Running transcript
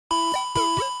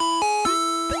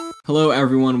Hello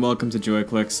everyone, welcome to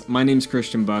JoyClicks. My name's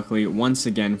Christian Buckley. Once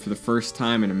again, for the first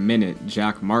time in a minute,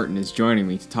 Jack Martin is joining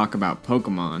me to talk about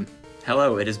Pokemon.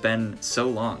 Hello, it has been so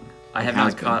long. I have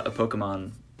not caught a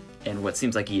Pokemon in what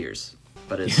seems like years,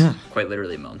 but it's quite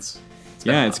literally months.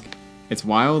 It's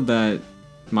wild that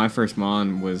my first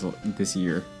Mon was this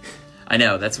year. I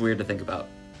know, that's weird to think about.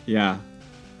 Yeah.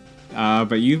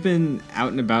 But you've been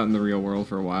out and about in the real world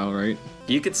for a while, right?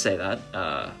 You could say that.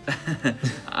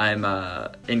 I'm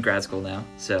in grad school now,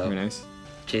 so very nice.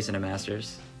 Chasing a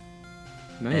master's.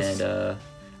 Nice. And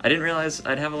I didn't realize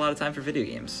I'd have a lot of time for video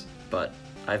games, but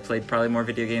I've played probably more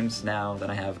video games now than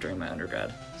I have during my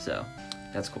undergrad, so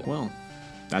that's cool. Well,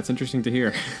 that's interesting to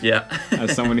hear. Yeah.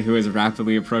 As someone who is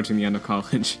rapidly approaching the end of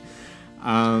college.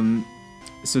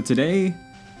 So today,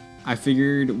 I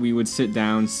figured we would sit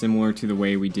down similar to the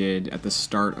way we did at the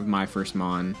start of my first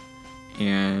Mon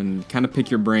and kind of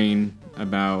pick your brain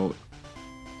about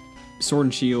Sword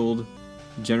and Shield,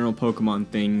 general Pokemon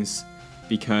things,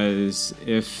 because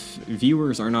if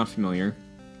viewers are not familiar,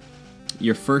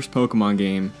 your first Pokemon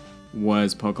game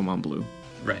was Pokemon Blue.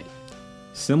 Right.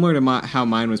 Similar to how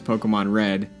mine was Pokemon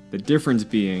Red, the difference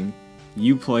being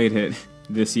you played it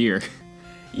this year.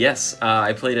 Yes,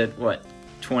 I played it,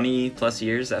 20 plus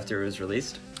years after it was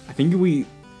released?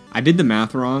 I did the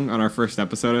math wrong on our first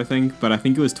episode, I think, but I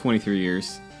think it was 23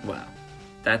 years. Wow.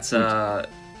 That's a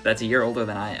year older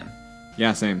than I am.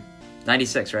 Yeah, same.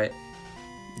 96, right?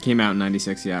 It came out in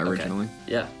 96, yeah, originally.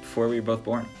 Okay. Yeah, before we were both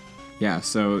born. Yeah,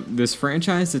 so this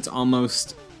franchise, it's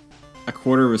almost a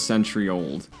quarter of a century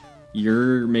old.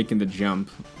 You're making the jump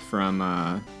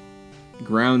from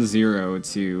ground zero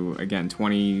to, again,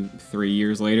 23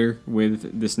 years later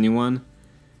with this new one.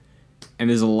 And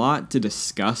there's a lot to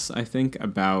discuss, I think,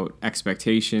 about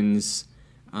expectations,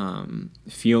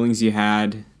 feelings you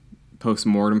had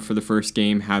post-mortem for the first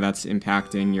game, how that's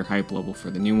impacting your hype level for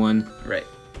the new one. Right.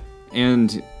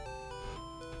 And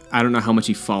I don't know how much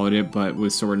you followed it, but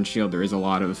with Sword and Shield, there is a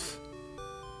lot of,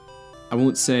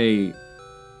 I'll say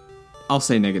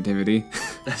negativity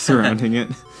surrounding it.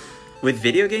 With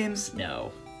video games?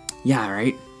 No. Yeah,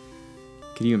 right?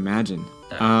 Can you imagine?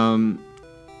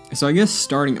 So I guess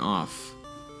starting off,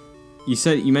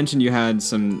 you mentioned you had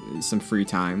some free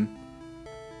time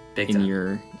in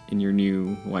your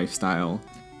new lifestyle.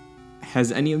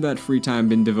 Has any of that free time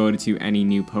been devoted to any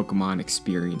new Pokemon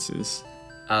experiences?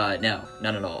 No,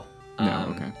 none at all.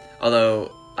 No, okay.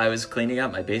 Although I was cleaning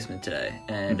out my basement today,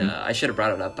 and I should have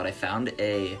brought it up, but I found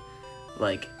a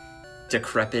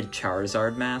decrepit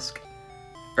Charizard mask,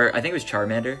 or I think it was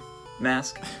Charmander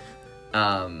mask,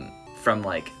 from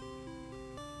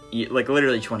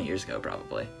literally 20 years ago,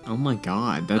 probably. Oh my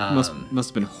god, that must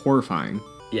have been horrifying.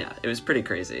 Yeah, it was pretty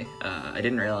crazy. I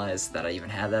didn't realize that I even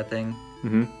had that thing.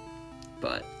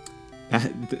 But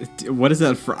what is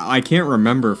that for? I can't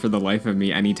remember for the life of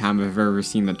me any time I've ever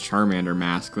seen the Charmander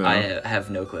mask, though. I have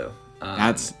no clue.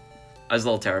 I was a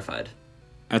little terrified.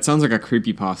 That sounds like a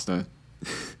creepypasta.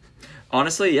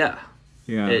 Honestly, yeah.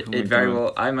 Yeah. It very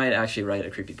well. I might actually write a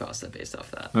creepypasta based off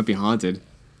that. Might be haunted.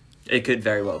 It could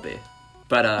very well be.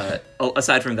 But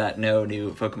aside from that, no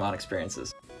new Pokemon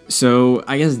experiences. So,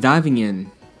 I guess diving in,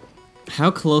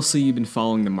 how closely you been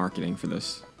following the marketing for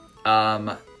this?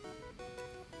 Not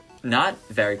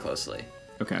very closely.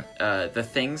 Okay. The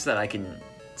things that I can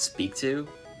speak to,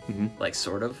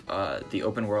 sort of, the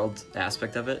open world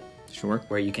aspect of it. Sure.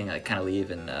 Where you can kind of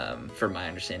leave and, from my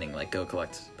understanding, go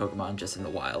collect Pokemon just in the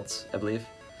wilds, I believe.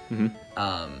 Was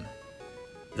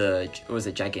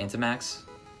it Gigantamax?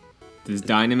 There's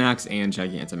Dynamax and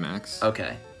Gigantamax.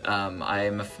 Okay.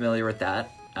 I'm familiar with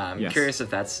that. I'm curious if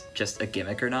that's just a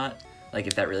gimmick or not.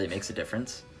 If that really makes a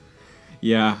difference.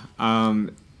 Yeah.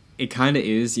 It kind of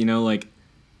is,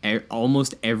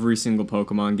 almost every single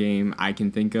Pokemon game I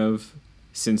can think of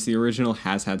since the original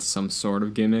has had some sort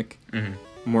of gimmick.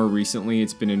 More recently,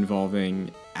 it's been involving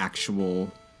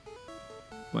actual,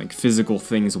 physical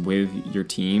things with your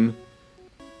team.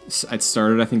 It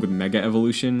started, I think, with Mega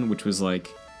Evolution, which was,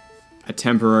 a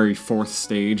temporary fourth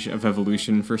stage of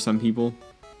evolution for some people.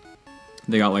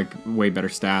 They got, way better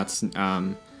stats,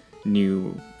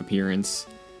 new appearance.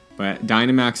 But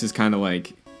Dynamax is kind of,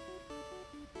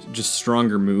 just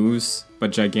stronger moves, but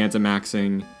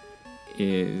Gigantamaxing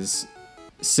is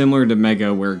similar to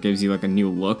Mega, where it gives you, a new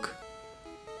look.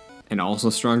 And also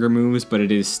stronger moves, but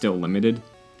it is still limited.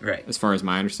 Right. As far as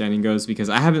my understanding goes, because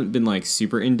I haven't been,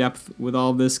 super in-depth with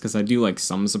all of this, because I do,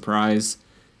 some surprise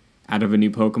out of a new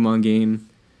Pokemon game.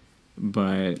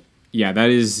 But, yeah, that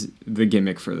is the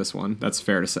gimmick for this one. That's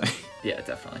fair to say. Yeah,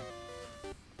 definitely.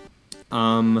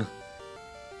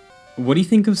 What do you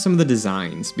think of some of the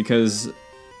designs? Because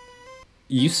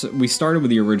we started with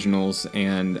the originals,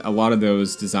 and a lot of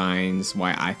those designs,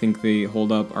 why I think they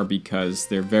hold up, are because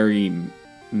they're very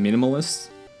minimalist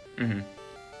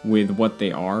with what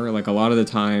they are. Like, a lot of the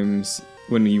times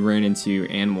when you ran into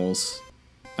animals,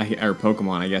 or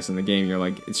Pokemon, I guess, in the game, you're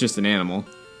like, it's just an animal.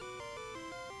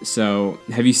 So,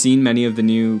 have you seen many of the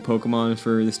new Pokemon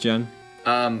for this gen?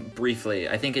 Briefly.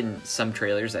 I think in some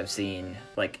trailers I've seen,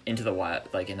 like, into the wild,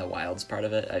 like, in the wilds part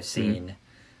of it, I've seen,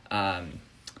 trying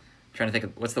to think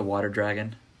of, what's the water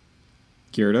dragon?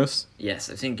 Gyarados? Yes,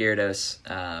 I've seen Gyarados,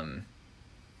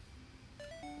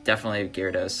 definitely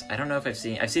Gyarados. I don't know if I've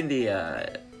seen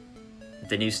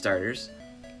the new starters.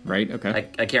 Right, okay.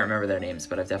 I can't remember their names,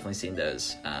 but I've definitely seen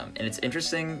those. And it's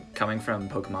interesting coming from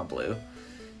Pokemon Blue,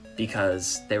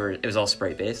 because it was all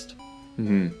sprite-based.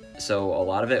 So a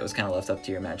lot of it was kind of left up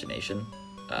to your imagination.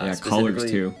 Yeah, colors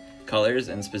too. Colors,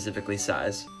 and specifically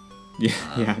size. Yeah,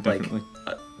 yeah, definitely.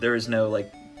 Like, there is no,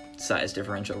 like, size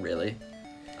differential, really.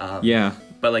 Yeah.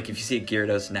 But, like, if you see a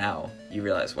Gyarados now, you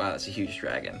realize, wow, it's a huge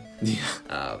dragon.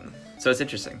 Yeah. So it's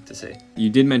interesting to see. You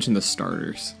did mention the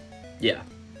starters. Yeah.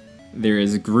 There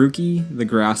is Grookey, the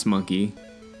grass monkey,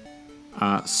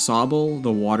 Sobble,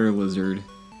 the water lizard,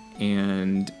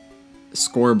 and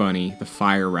Scorbunny, the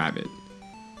fire rabbit.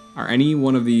 Are any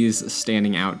one of these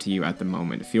standing out to you at the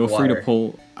moment? Feel free to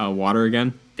pull water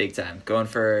again. Big time. Going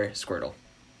for Squirtle.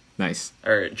 Nice.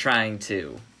 Or trying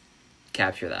to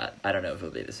capture that. I don't know if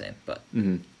it'll be the same, but...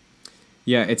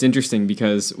 Yeah, it's interesting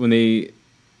because when they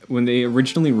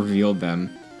originally revealed them,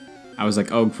 I was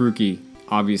like, oh, Grookey,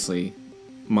 obviously.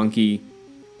 Monkey,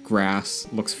 grass,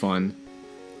 looks fun.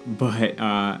 But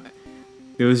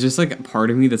there was just like a part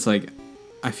of me that's like,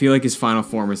 I feel like his final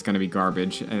form is going to be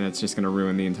garbage, and it's just going to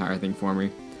ruin the entire thing for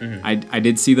me. I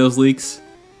did see those leaks,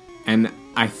 and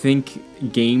I think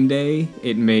game day,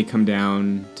 it may come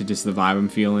down to just the vibe I'm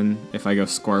feeling if I go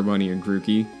Scorbunny or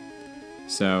Grookey.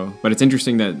 So, but it's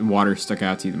interesting that water stuck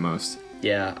out to you the most.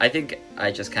 Yeah, I think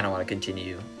I just kind of want to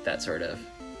continue that sort of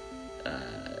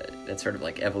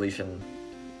like evolution,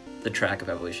 the track of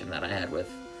evolution that I had with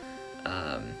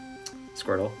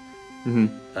Squirtle.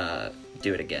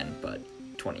 Do it again, but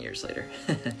 20 years later.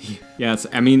 Yeah,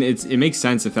 it makes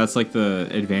sense if that's like the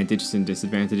advantages and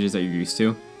disadvantages that you're used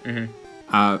to.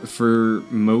 For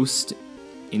most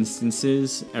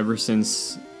instances, ever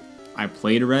since I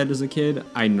played Red as a kid,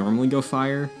 I normally go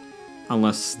Fire,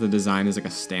 unless the design is like a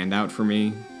standout for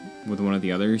me with one of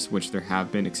the others, which there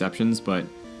have been exceptions, but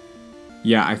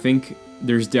yeah, I think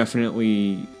there's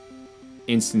definitely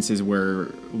instances where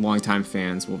longtime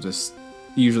fans will just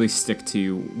usually stick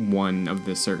to one of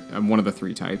the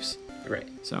three types. Right.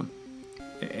 So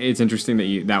it's interesting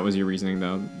that that was your reasoning,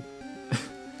 though.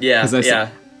 Yeah.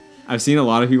 I've seen a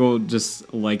lot of people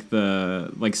just like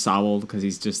Sobble because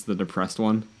he's just the depressed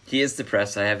one. He is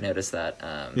depressed. I have noticed that.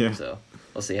 Yeah. So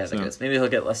we'll see how that goes. Maybe he'll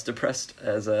get less depressed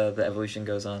as the evolution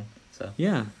goes on. So.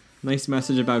 Yeah. Nice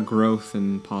message about growth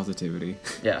and positivity.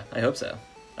 Yeah, I hope so.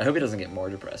 I hope he doesn't get more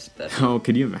depressed. Oh,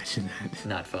 could you imagine that?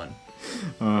 Not fun.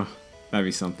 Oh, that'd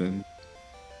be something.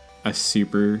 A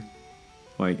super,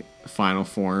 like, final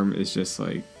form is just,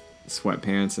 like,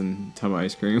 sweatpants and tub of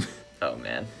ice cream. Oh,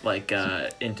 man. Like,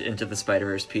 into the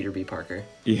Spider-Verse Peter B. Parker.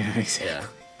 Yeah, exactly.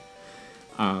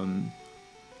 Yeah.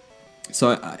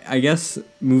 So I guess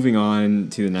moving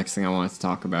on to the next thing I wanted to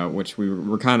talk about, which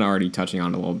we're kind of already touching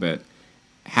on a little bit.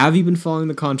 Have you been following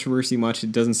the controversy much?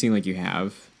 It doesn't seem like you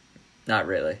have. Not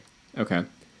really. Okay.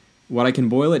 What I can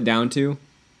boil it down to,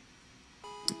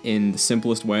 in the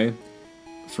simplest way,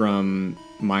 from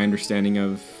my understanding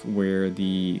of where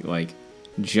the, like,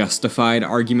 justified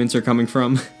arguments are coming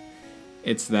from,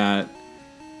 it's that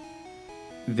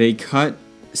they cut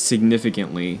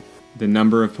significantly the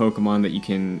number of Pokemon that you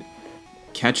can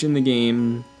catch in the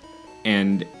game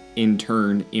and, in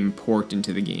turn, import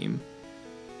into the game.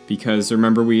 Because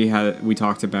remember we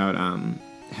talked about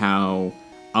how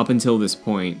up until this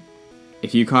point,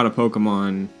 if you caught a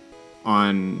Pokemon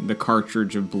on the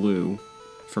cartridge of Blue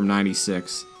from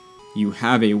 96, you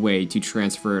have a way to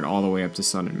transfer it all the way up to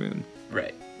Sun and Moon.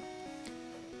 Right.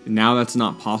 Now that's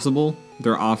not possible.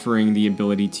 They're offering the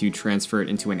ability to transfer it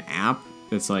into an app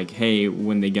that's like, hey,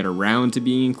 when they get around to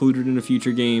being included in a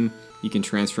future game, you can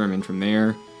transfer them in from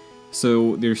there.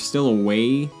 So there's still a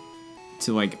way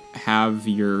to, like, have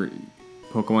your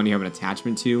Pokemon you have an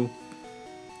attachment to,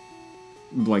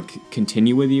 like,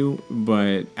 continue with you,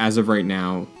 but as of right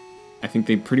now, I think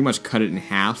they pretty much cut it in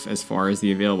half as far as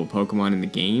the available Pokemon in the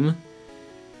game,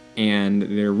 and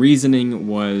their reasoning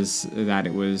was that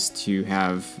it was to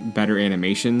have better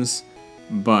animations,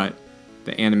 but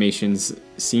the animations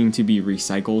seem to be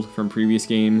recycled from previous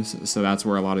games, so that's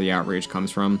where a lot of the outrage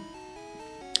comes from.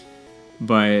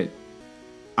 But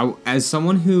as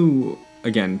someone who,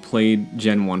 again, played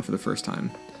Gen 1 for the first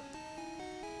time,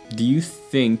 do you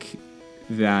think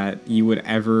that you would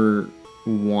ever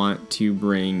want to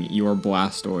bring your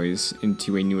Blastoise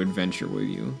into a new adventure with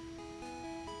you?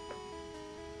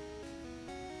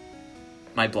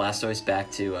 My Blastoise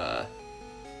back to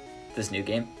this new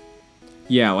game?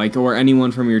 Yeah, like, or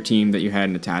anyone from your team that you had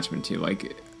an attachment to.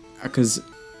 Like, because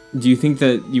do you think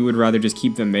that you would rather just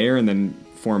keep them there and then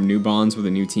form new bonds with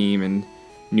a new team and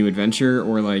new adventure?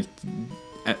 Or, like,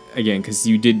 again, because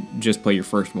you did just play your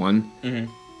first one.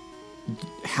 Mm-hmm.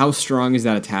 How strong is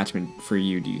that attachment for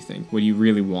you, do you think? Would you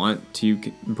really want to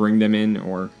bring them in,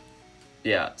 or...?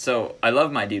 Yeah, so I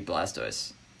love my dude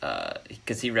Blastoise,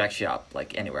 because he wrecked shop,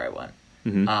 like, anywhere I went.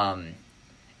 Mm-hmm.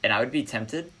 And I would be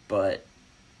tempted, but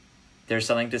there's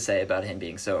something to say about him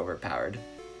being so overpowered.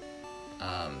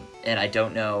 And I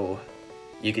don't know,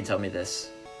 you can tell me this,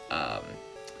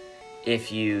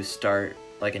 if you start,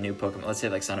 like, a new Pokemon, let's say,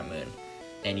 like, Sun and Moon,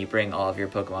 and you bring all of your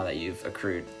Pokemon that you've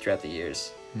accrued throughout the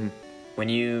years... Mm-hmm. When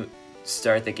you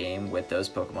start the game with those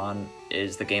Pokemon,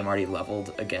 is the game already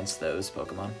leveled against those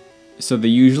Pokemon? So they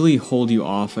usually hold you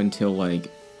off until, like,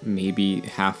 maybe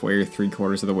halfway or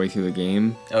 3/4 of the way through the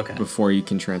game. Okay. Before you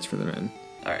can transfer them in.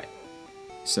 Alright.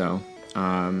 So,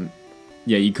 yeah,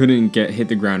 you couldn't hit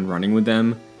the ground running with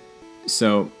them.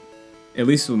 So, at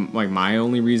least, like, my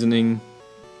only reasoning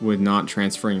with not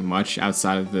transferring much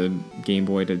outside of the Game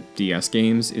Boy to DS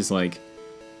games is, like,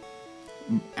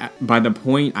 by the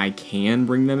point I can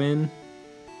bring them in,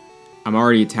 I'm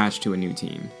already attached to a new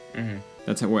team. Mm-hmm.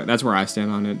 That's where I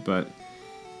stand on it. But,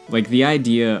 like, the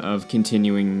idea of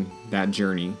continuing that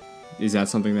journey, is that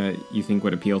something that you think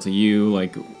would appeal to you?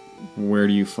 Like, where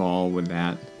do you fall with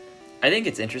that? I think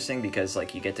it's interesting because,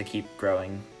 like, you get to keep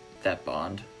growing that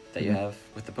bond that you have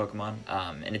with the Pokemon.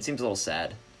 And it seems a little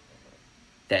sad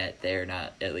that they're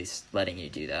not at least letting you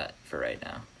do that for right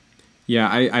now. Yeah,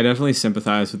 I definitely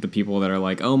sympathize with the people that are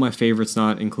like, oh, my favorite's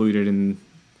not included in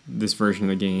this version of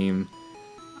the game.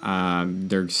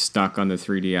 They're stuck on the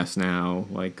 3DS now.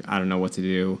 Like, I don't know what to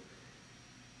do.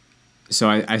 So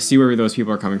I see where those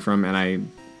people are coming from, and I,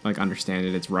 like, understand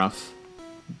it. It's rough,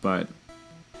 but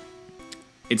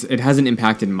it hasn't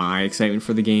impacted my excitement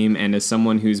for the game. And as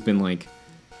someone who's been, like,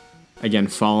 again,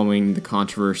 following the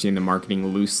controversy and the marketing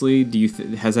loosely,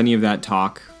 has any of that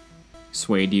talk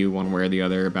swayed you one way or the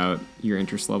other about your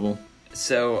interest level?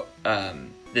 So,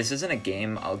 this isn't a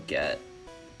game I'll get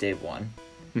day one.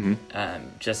 Mm-hmm.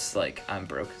 Just, like, I'm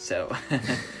broke, so...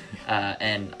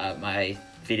 and my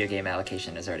video game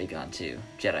allocation has already gone to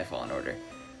Jedi Fallen Order.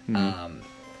 Mm-hmm.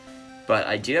 But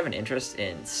I do have an interest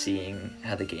in seeing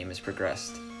how the game has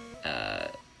progressed.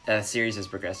 The series has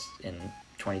progressed in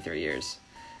 23 years.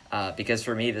 Because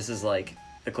for me, this is, like,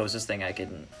 the closest thing I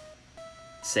can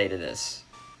say to this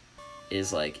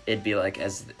is, like, it'd be like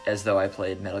as though I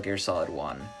played Metal Gear Solid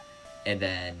 1 and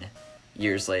then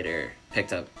years later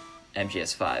picked up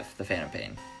MGS5, The Phantom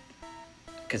Pain.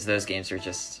 Because those games are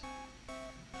just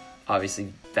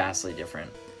obviously vastly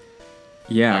different.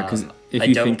 Yeah, because if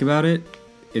you think about it,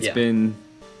 it's been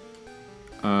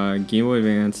Game Boy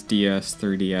Advance, DS,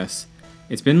 3DS.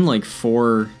 It's been like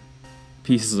 4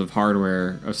 pieces of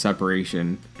hardware of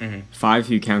separation. Mm-hmm. 5 if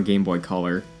you count Game Boy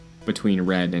Color between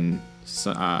Red and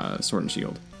Sword and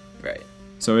Shield. Right.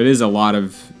 So it is a lot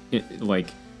of, like,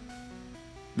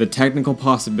 the technical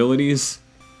possibilities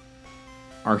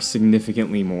are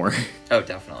significantly more. Oh,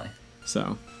 definitely.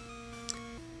 So,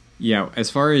 yeah, as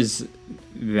far as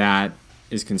that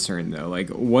is concerned, though, like,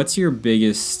 what's your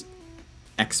biggest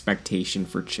expectation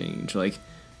for change? Like,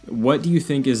 what do you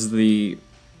think is the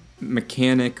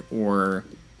mechanic or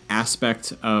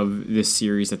aspect of this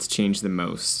series that's changed the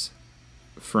most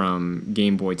from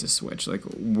Game Boy to Switch? Like,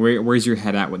 where's your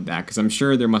head at with that? Because I'm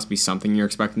sure there must be something you're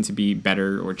expecting to be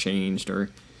better or changed or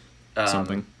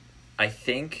something. I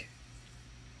think,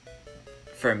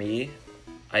 for me,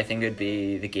 I think it'd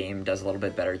be the game does a little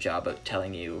bit better job of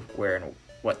telling you where and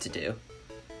what to do.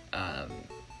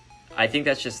 I think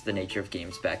that's just the nature of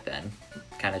games back then.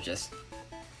 Kind of just,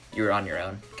 you were on your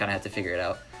own, kind of had to figure it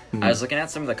out. Mm-hmm. I was looking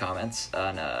at some of the comments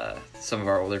on some of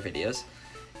our older videos,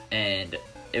 and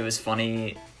it was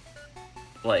funny,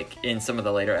 like, in some of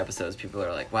the later episodes, people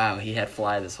are like, wow, he had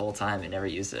Fly this whole time and never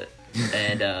used it.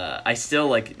 And I still,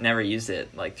 like, never used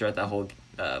it, like, throughout that whole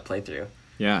playthrough.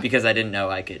 Yeah. Because I didn't know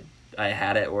I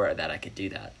had it or that I could do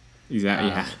that. Exactly,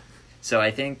 yeah. So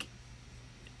I think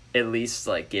at least,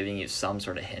 like, giving you some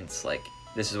sort of hints, like,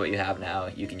 this is what you have now,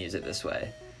 you can use it this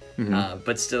way. Mm-hmm.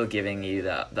 But still giving you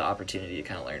the opportunity to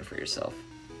kind of learn for yourself.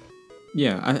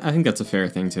 Yeah, I think that's a fair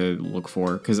thing to look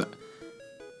for, because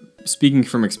speaking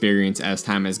from experience as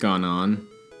time has gone on,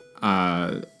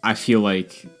 I feel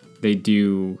like they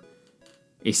do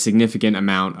a significant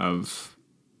amount of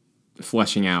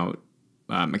fleshing out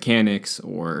mechanics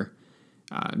or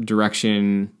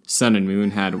direction. Sun and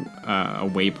Moon had a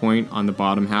waypoint on the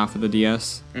bottom half of the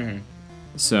DS. Mm-hmm.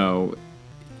 So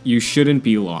you shouldn't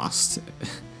be lost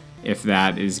if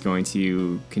that is going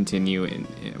to continue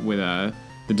with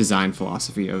the design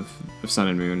philosophy of Sun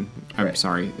and Moon. I'm right.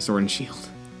 sorry, Sword and Shield.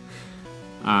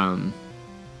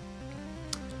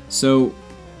 So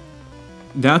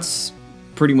that's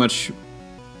pretty much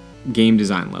game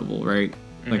design level, right?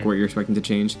 Mm-hmm. Like what you're expecting to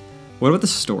change. What about the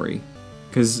story?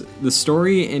 Because the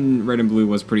story in Red and Blue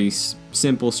was pretty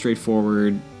simple,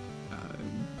 straightforward.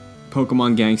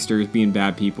 Pokemon gangsters being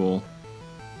bad people,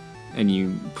 and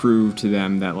you prove to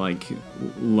them that, like,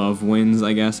 love wins,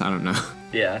 I guess. I don't know.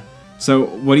 Yeah. So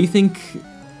what do you think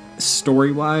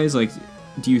story-wise? Like,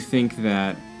 do you think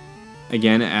that,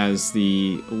 again, as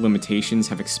the limitations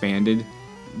have expanded,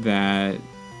 that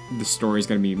the story is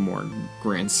going to be more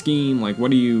grand scheme? Like,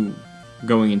 what are you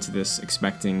going into this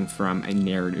expecting from a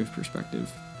narrative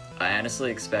perspective? I honestly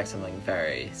expect something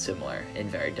very similar and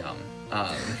very dumb.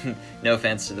 No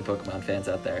offense to the Pokemon fans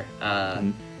out there.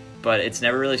 But it's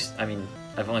never really... I mean,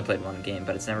 I've only played one game,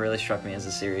 but it's never really struck me as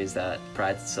a series that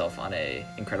prides itself on a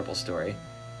incredible story.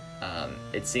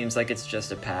 It seems like it's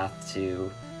just a path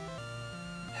to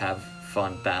have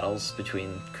fun battles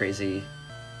between crazy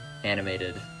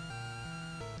animated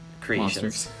creations.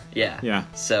 Monsters. Yeah. Yeah.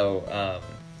 So,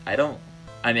 I don't...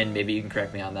 I mean, maybe you can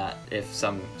correct me on that if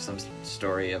some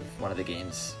story of one of the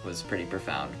games was pretty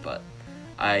profound, but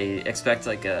I expect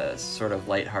like a sort of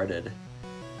lighthearted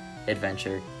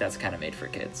adventure that's kind of made for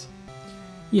kids.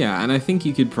 Yeah, and I think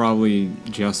you could probably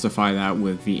justify that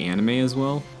with the anime as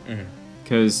well.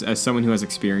 Because as someone who has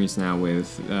experience now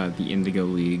with the Indigo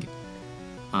League,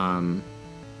 the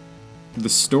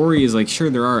story is like,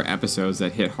 sure, there are episodes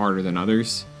that hit harder than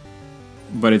others,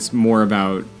 but it's more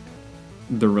about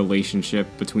the relationship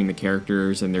between the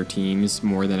characters and their teams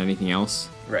more than anything else.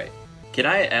 Right. Can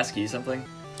I ask you something?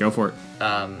 Go for it.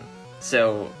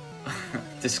 So,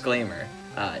 disclaimer,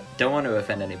 don't want to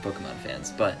offend any Pokemon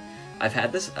fans, but I've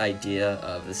had this idea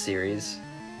of the series,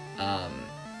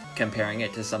 comparing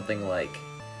it to something like,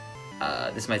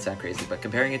 this might sound crazy, but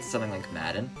comparing it to something like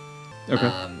Madden.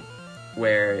 Okay.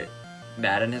 Where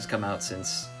Madden has come out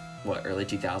since, early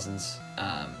 2000s,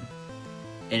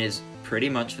 and is pretty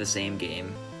much the same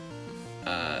game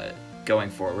going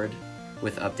forward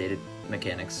with updated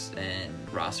mechanics and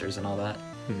rosters and all that.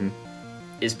 Mm-hmm.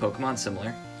 Is Pokemon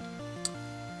similar?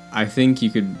 I think you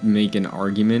could make an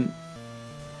argument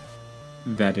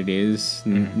that it is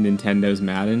Nintendo's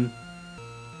Madden,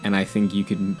 and I think you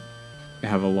could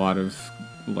have a lot of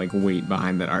like weight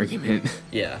behind that argument.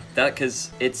 Yeah, that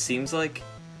because it seems like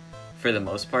for the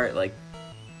most part, like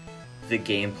the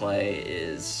gameplay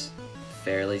is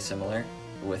fairly similar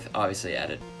with obviously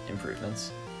added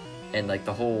improvements, and like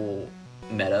the whole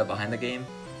meta behind the game,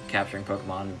 capturing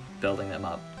Pokemon, building them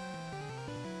up,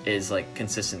 is like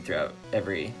consistent throughout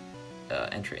every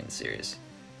entry in the series.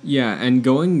 Yeah, and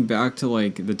going back to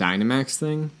like the Dynamax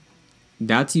thing,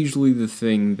 that's usually the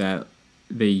thing that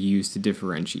they use to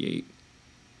differentiate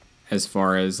as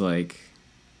far as like,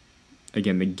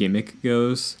 again, the gimmick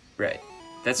goes. Right.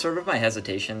 That's sort of my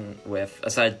hesitation with,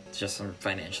 aside just from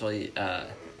financially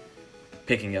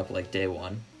picking up like day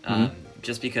one,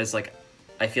 just because like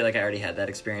I feel like I already had that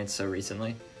experience so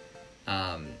recently,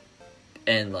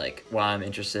 and like while I'm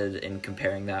interested in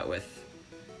comparing that with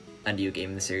a new game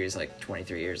in the series like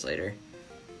 23 years later,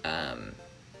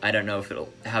 I don't know if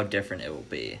how different it will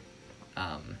be,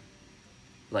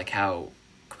 like how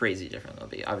crazy different it'll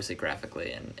be. Obviously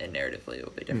graphically and narratively it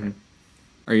will be different.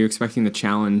 Are you expecting the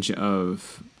challenge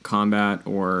of combat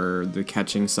or the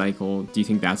catching cycle? Do you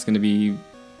think that's going to be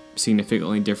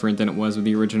significantly different than it was with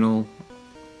the original?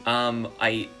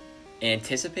 I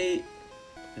anticipate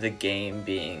the game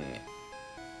being,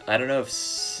 I don't know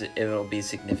if it'll be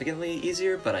significantly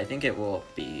easier, but I think it will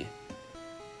be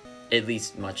at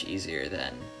least much easier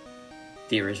than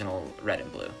the original Red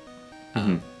and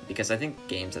Blue. Because I think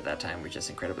games at that time were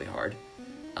just incredibly hard.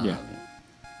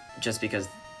 Just because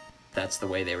that's the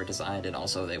way they were designed, and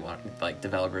also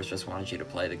developers just wanted you to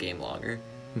play the game longer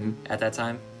at that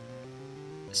time.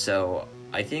 So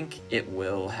I think it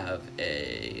will have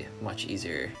a much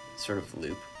easier sort of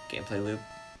gameplay loop.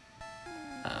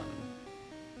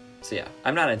 So yeah,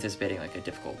 I'm not anticipating like a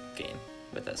difficult game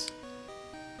with this.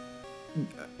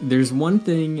 There's one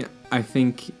thing I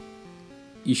think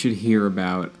you should hear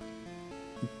about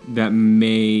that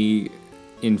may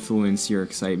influence your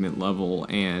excitement level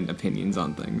and opinions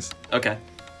on things. Okay.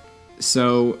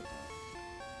 So,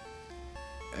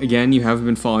 again, you haven't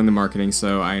been following the marketing,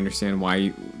 so I understand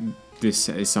why this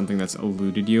is something that's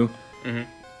eluded you. Mm-hmm.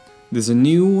 There's a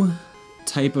new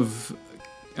type of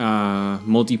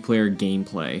multiplayer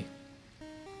gameplay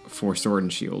for Sword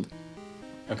and Shield.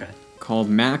 Okay. Called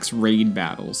Max Raid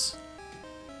Battles.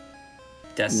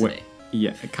 Destiny.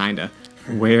 Yeah, kinda.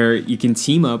 Where you can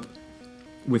team up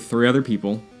with 3 other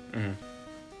people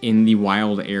in the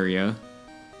wild area,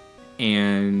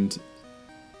 and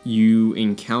you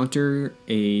encounter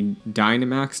a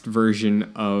Dynamaxed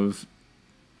version of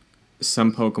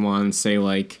some Pokemon, say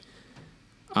like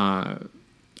a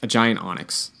giant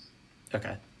Onix.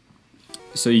 Okay.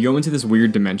 So you go into this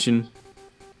weird dimension.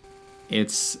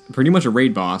 It's pretty much a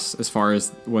raid boss as far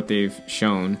as what they've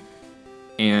shown,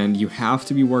 and you have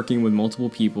to be working with multiple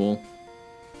people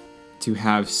to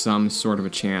have some sort of a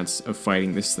chance of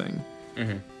fighting this thing.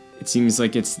 Mm-hmm. It seems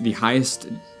like it's the highest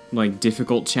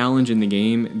difficult challenge in the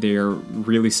game. They're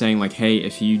really saying hey,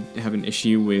 if you have an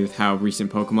issue with how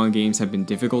recent Pokemon games have been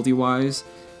difficulty-wise,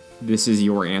 this is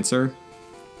your answer.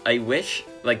 I wish,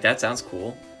 that sounds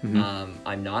cool. Mm-hmm.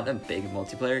 I'm not a big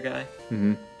multiplayer guy,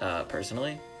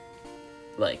 personally.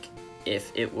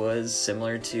 If it was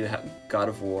similar to how God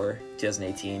of War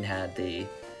 2018 had the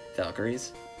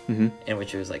Valkyries, in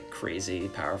which it was crazy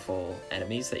powerful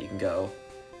enemies that you can go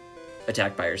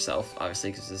attack by yourself,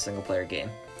 obviously because it's a single player game.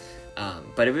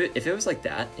 But if it was like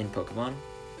that in Pokemon,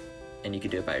 and you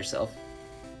could do it by yourself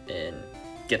and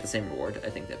get the same reward, I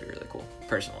think that'd be really cool,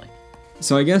 personally.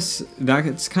 So I guess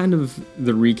that's kind of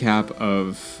the recap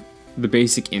of the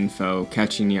basic info,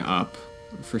 catching you up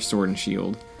for Sword and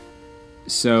Shield.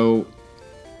 So,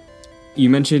 you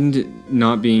mentioned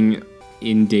not being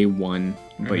in day 1,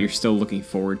 but you're still looking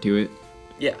forward to it.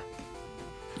 Yeah.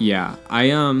 Yeah,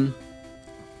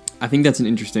 I think that's an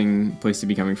interesting place to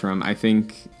be coming from. I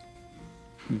think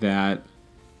that,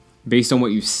 based on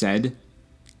what you said,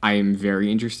 I am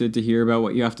very interested to hear about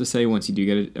what you have to say once you do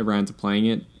get around to playing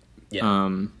it. Yeah.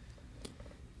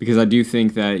 Because I do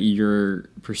think that your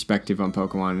perspective on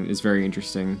Pokemon is very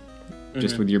interesting,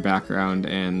 just with your background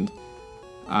and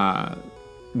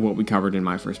what we covered in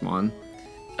my first Mon.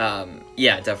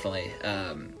 Yeah, definitely.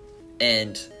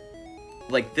 And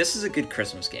this is a good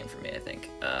Christmas game for me, I think.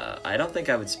 I don't think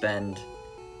I would spend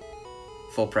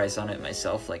full price on it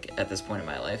myself, at this point in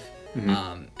my life.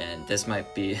 And this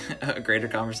might be a greater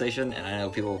conversation, and I know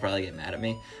people will probably get mad at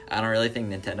me. I don't really think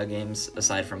Nintendo games,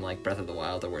 aside from Breath of the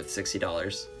Wild, are worth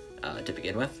 $60 to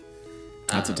begin with.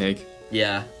 That's a take.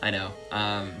 Yeah, I know.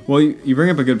 Well, you bring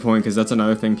up a good point, because that's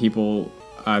another thing people...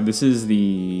 this is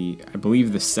I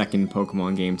believe, the second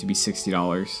Pokemon game to be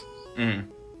 $60.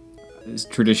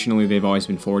 Traditionally, they've always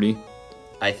been $40.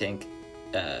 I think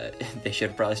they should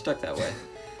have probably stuck that way.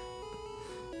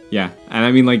 Yeah, and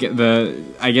I mean, I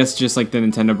guess just the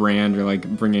Nintendo brand, or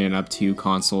bringing it up to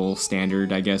console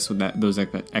standard, I guess, with those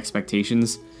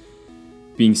expectations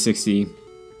being 60,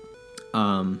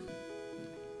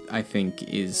 I think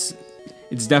it's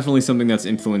definitely something that's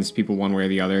influenced people one way or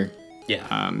the other.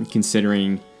 Yeah.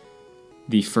 Considering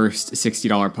the first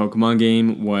 $60 Pokemon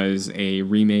game was a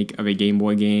remake of a Game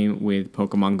Boy game with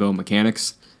Pokemon Go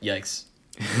mechanics. Yikes.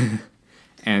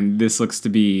 And this looks to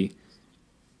be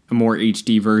a more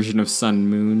HD version of Sun and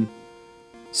Moon.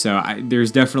 So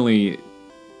there's definitely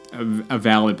a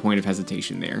valid point of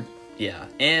hesitation there. Yeah,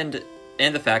 and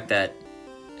the fact that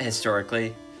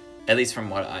historically, at least from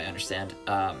what I understand,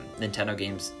 Nintendo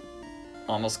games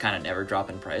almost kind of never drop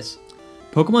in price.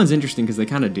 Pokemon's interesting because they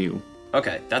kind of do.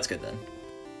 Okay, that's good then.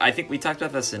 I think we talked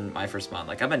about this in my first Mon.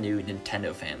 I'm a new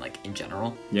Nintendo fan, in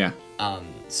general. Yeah.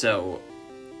 So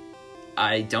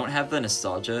I don't have the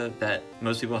nostalgia that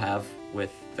most people have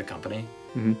with the company.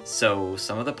 So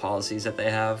some of the policies that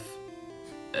they have,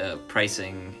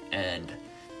 pricing and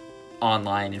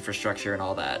online infrastructure and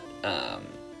all that,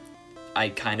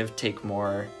 I'm kind of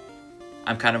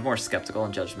more skeptical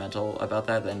and judgmental about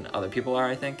that than other people are,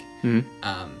 I think.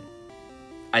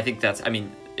 I think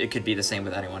it could be the same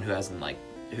with anyone who hasn't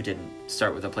who didn't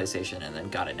start with a PlayStation and then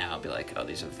got it now and be oh,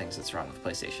 these are the things that's wrong with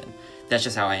PlayStation. That's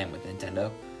just how I am with Nintendo.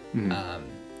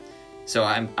 So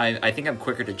I think I'm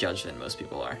quicker to judge than most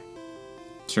people are.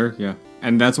 Sure, yeah.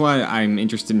 And that's why I'm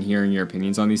interested in hearing your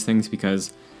opinions on these things,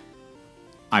 because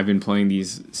I've been playing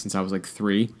these since I was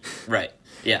 3. Right,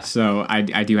 yeah. So I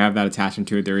do have that attachment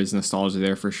to it. There is nostalgia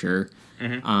there for sure.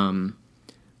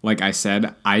 Like I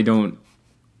said, I don't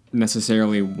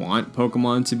necessarily want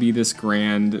Pokemon to be this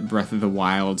grand Breath of the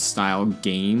Wild style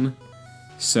game.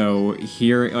 So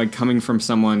here, coming from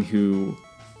someone who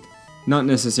not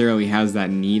necessarily has that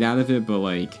need out of it, but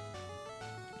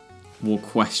will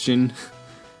question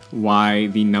why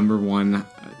the number one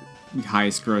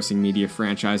highest grossing media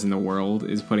franchise in the world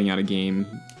is putting out a game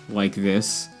like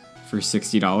this for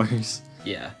 $60,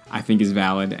 yeah, I think is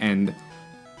valid. And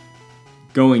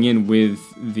going in with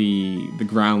the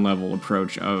ground level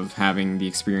approach of having the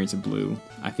experience of Blue,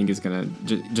 I think is gonna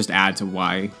just add to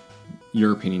why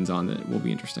your opinions on it will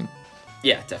be interesting.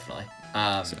 Yeah, definitely.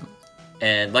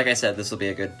 And like I said, this will be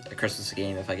a good Christmas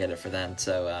game if I get it for then.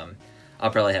 So I'll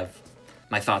probably have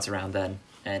my thoughts around then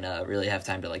and really have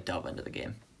time to like delve into the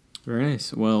game. Very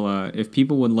nice. Well, if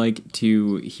people would like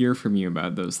to hear from you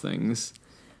about those things,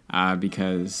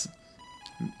 because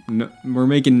we're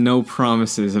making no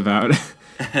promises about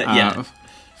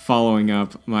following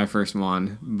up my first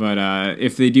Mon, but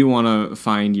if they do want to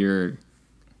find your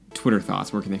Twitter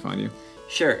thoughts, where can they find you?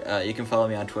 Sure. You can follow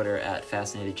me on Twitter at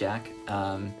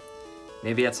FascinatedJack.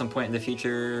 Maybe at some point in the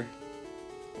future,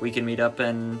 we can meet up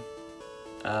and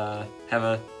have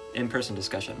a in-person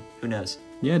discussion. Who knows?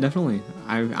 Yeah, definitely.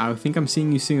 I think I'm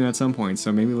seeing you soon at some point,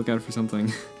 so maybe look out for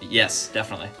something. Yes,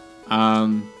 definitely.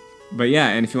 But yeah,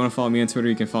 and if you want to follow me on Twitter,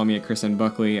 you can follow me at Chris N.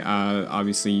 Buckley.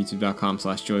 Obviously,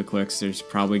 youtube.com/joyclicks. There's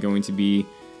probably going to be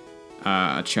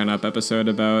a Chun-Up episode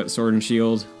about Sword and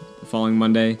Shield the following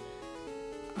Monday.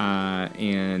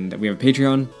 And we have a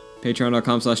Patreon,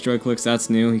 patreon.com/joyclicks. That's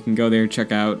new. You can go there,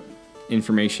 check out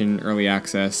information, early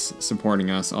access, supporting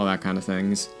us, all that kind of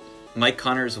things. Mike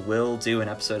Connors will do an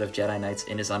episode of Jedi Knights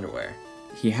in his underwear.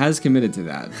 He has committed to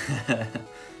that.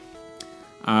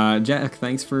 Jack,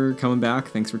 thanks for coming back.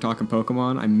 Thanks for talking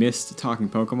Pokemon. I missed talking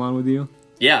Pokemon with you.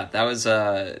 Yeah, that was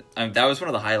one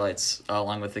of the highlights,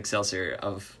 along with Excelsior,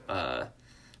 of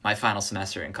my final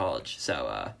semester in college.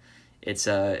 So it's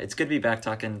good to be back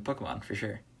talking Pokemon for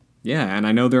sure. Yeah, and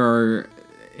I know there are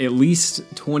at least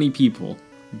 20 people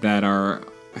that are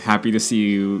happy to see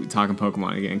you talking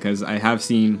Pokemon again, because I have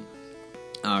seen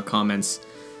comments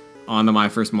on the My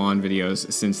First Mon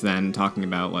videos since then talking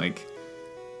about like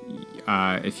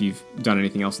if you've done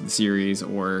anything else with the series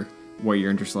or what your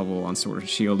interest level on Sword and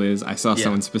Shield is. I saw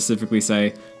someone specifically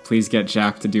say, please get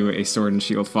Jack to do a Sword and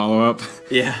Shield follow-up.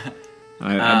 Yeah.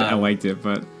 I liked it,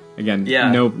 but again,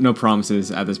 no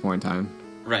promises at this point in time.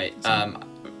 Right. So.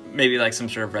 Maybe like some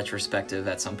sort of retrospective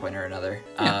at some point or another.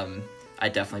 Yeah.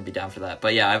 I'd definitely be down for that.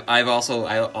 But yeah, I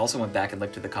also went back and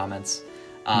looked at the comments.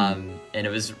 And it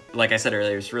was, like I said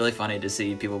earlier, it's really funny to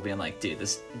see people being like, dude,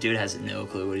 this dude has no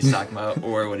clue what he's talking about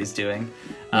or what he's doing.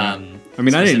 Yeah. I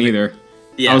mean, I didn't either.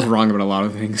 Yeah. I was wrong about a lot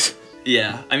of things.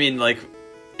 Yeah. I mean, like,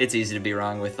 it's easy to be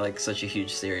wrong with, like, such a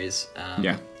huge series.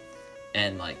 Yeah.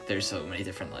 And, like, there's so many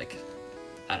different, like,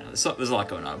 I don't know, there's a lot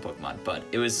going on in Pokemon. But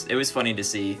it was funny to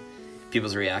see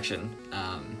people's reaction.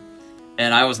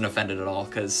 And I wasn't offended at all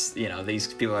because, you know,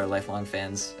 these people are lifelong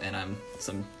fans and I'm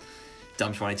some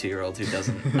dumb 22-year-old who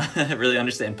doesn't really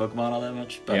understand Pokemon all that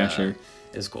much. But, yeah, sure.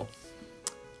 It was cool.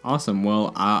 Awesome.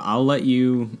 Well, I'll let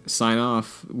you sign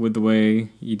off with the way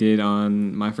you did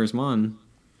on My First Mon.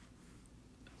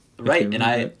 Right, and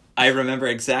I remember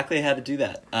exactly how to do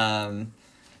that.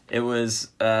 It was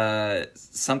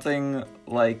something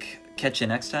like catch you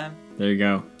next time. There you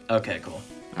go. Okay, cool.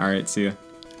 All right, see ya.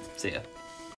 See ya.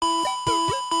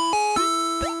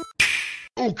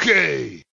 Okay.